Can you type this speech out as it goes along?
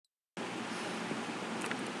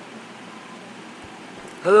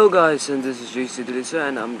Hello guys, and this is JC Delisa,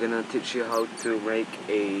 and I'm gonna teach you how to make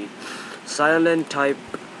a silent type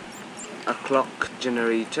a clock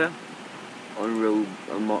generator on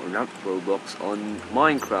not Roblox, on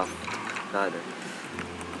Minecraft rather.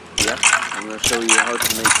 Yeah, I'm gonna show you how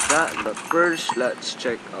to make that, but first let's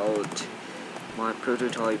check out my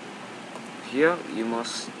prototype. Here you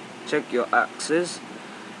must check your axis.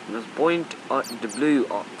 You must point at the blue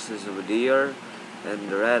axis over there, and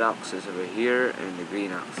the red axis over here, and the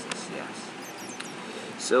green axis. Yes.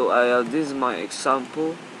 So this is my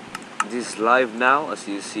example. This is live now, as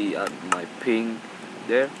you see at my ping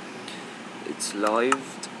there. It's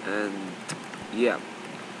live, and yeah,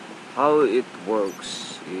 how it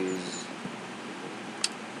works is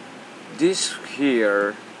this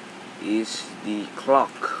here is the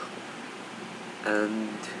clock, and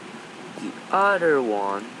the other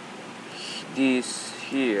one, this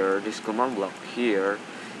command block here,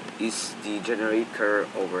 is the generator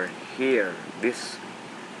over here, this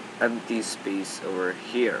empty space over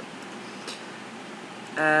here.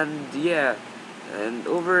 And yeah, and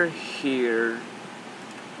over here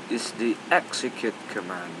is the execute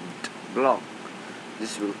command block.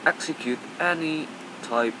 This will execute any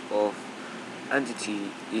type of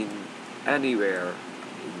entity in anywhere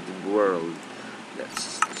in the world.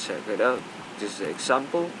 Let's check it out. This is the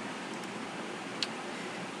example.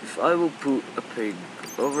 If I will put a pig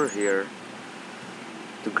over here,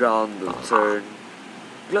 the ground will turn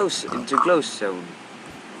into glowstone.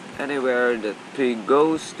 Anywhere the pig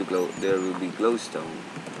goes, there will be glowstone.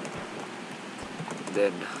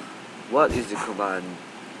 Then, what is the command?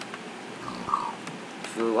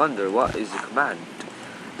 If you wonder what is the command,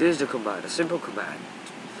 this is the command, a simple command.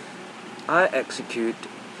 I execute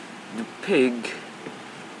the pig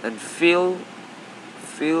and fill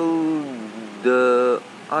the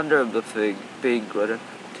under of the pig rather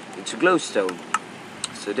into glowstone.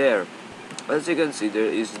 So there, as you can see, there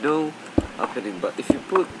is no happening. But if you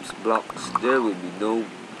put blocks, there will be no.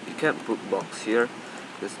 You can't put blocks here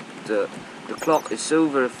because the clock is so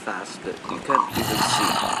very fast that you can't even see.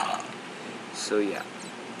 So yeah,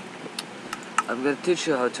 I'm gonna teach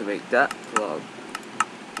you how to make that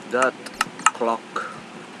clock.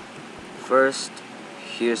 First,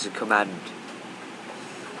 here's the command.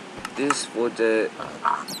 This for the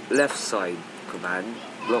left side command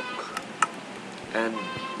block, and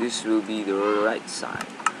this will be the right side.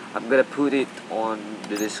 I'm gonna put it on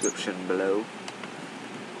the description below.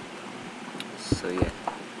 So yeah,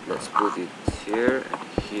 let's put it here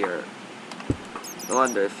and here. No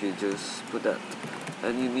wonder if you just put that.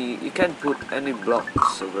 And you can't put any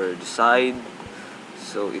blocks over the side,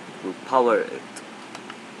 so it will power it.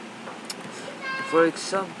 For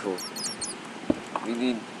example, we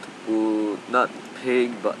need to put not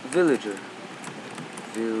pig but villager.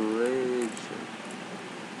 Villager.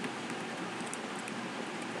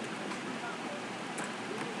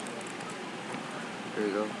 There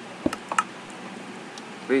you go.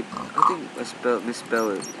 Wait, I think I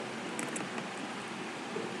misspelled it.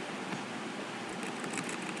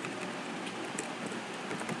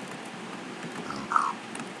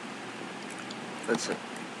 That's it.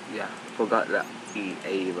 Yeah, forgot that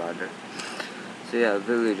EA rather. So yeah,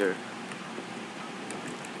 villager.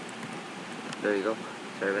 There you go.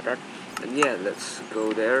 Sorry about that. And yeah, let's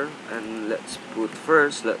go there and let's put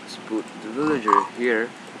the villager here.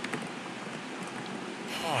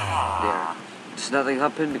 There. There's nothing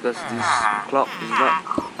happened because this clock is not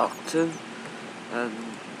active. And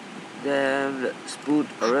then let's put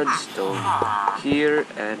a redstone here,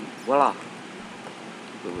 and voila.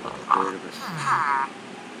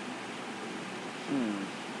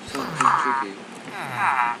 Something tricky.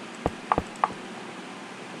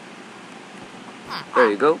 There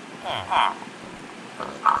you go.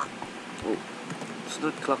 Oh, it's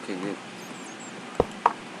not clocking it.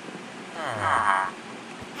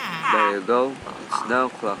 There you go. It's now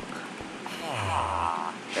clock.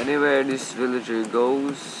 Anywhere this villager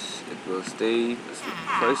goes, it will stay.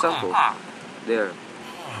 For example, there.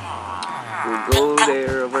 We'll go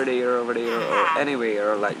there, over there, or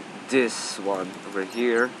anywhere like this one over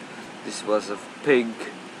here. This was a pig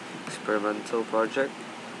experimental project.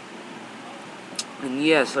 And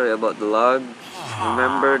yeah, sorry about the lag.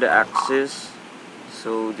 Remember the axis,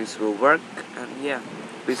 so this will work. And yeah,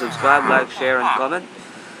 please subscribe, like, share, and comment.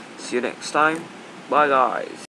 See you next time. Bye guys.